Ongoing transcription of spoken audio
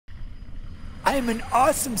I'm an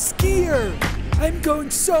awesome skier. I'm going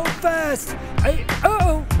so fast.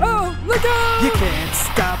 Look out! You can't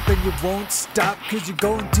stop and you won't stop cause you're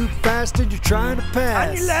going too fast and you're trying to pass.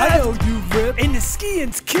 On your left. I know you rip And the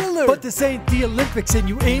skiing's killer. but this ain't the Olympics and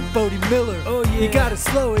you ain't Bodie Miller. Oh, yeah. You gotta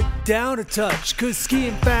slow it down a touch cause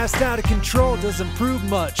skiing fast out of control doesn't prove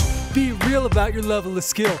much. Be real about your level of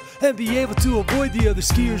skill and be able to avoid the other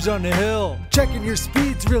skiers on the hill. Checking your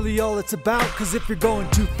speed's really all it's about cause if you're going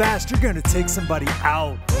too fast you're gonna take somebody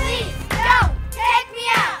out. Please don't take me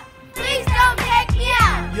out. Please don't take me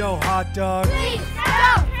out. Yo, hot dog. Please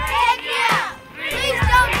don't take me out. Please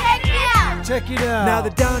don't take me out. Check it out. Now the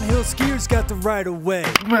downhill skiers got the right of way.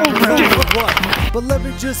 But let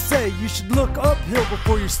me just say, you should look uphill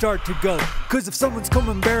before you start to go. Cause if someone's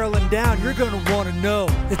coming barreling down, you're gonna wanna know.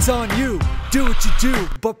 It's on you, do what you do.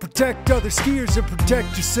 But protect other skiers and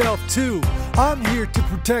protect yourself too. I'm here to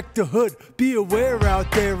protect the hood. Be aware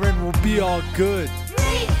out there and we'll be all good.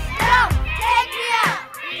 Please don't take me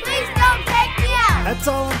out. Please don't take me out. That's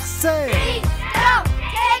all I'm saying. Please don't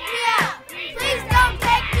take me out. Please don't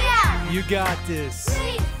take me out. You got this.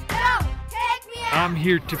 Please don't take me out. I'm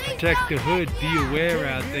here to Please protect don't the hood. take me Be out. aware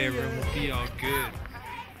out there and we'll be all good.